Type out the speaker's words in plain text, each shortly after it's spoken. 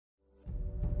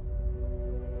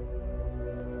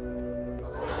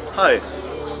Hi,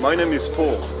 my name is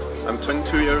Paul. I'm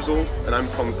 22 years old and I'm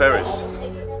from Paris.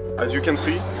 As you can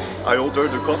see, I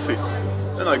ordered a coffee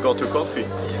and I got a coffee.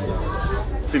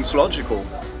 Seems logical.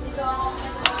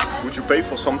 Would you pay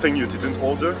for something you didn't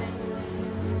order?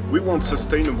 We want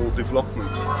sustainable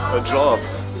development, a job,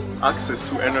 access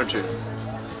to energy.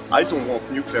 I don't want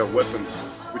nuclear weapons,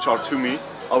 which are to me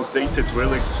outdated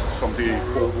relics from the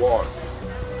Cold War.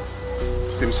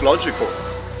 Seems logical.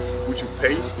 Would you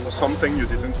pay for something you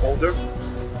didn't order?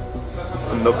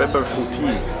 On November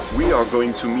 14th, we are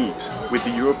going to meet with the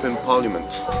European Parliament.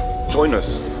 Join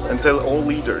us and tell all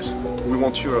leaders we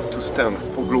want Europe to stand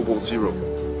for Global Zero,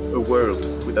 a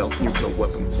world without nuclear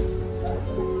weapons.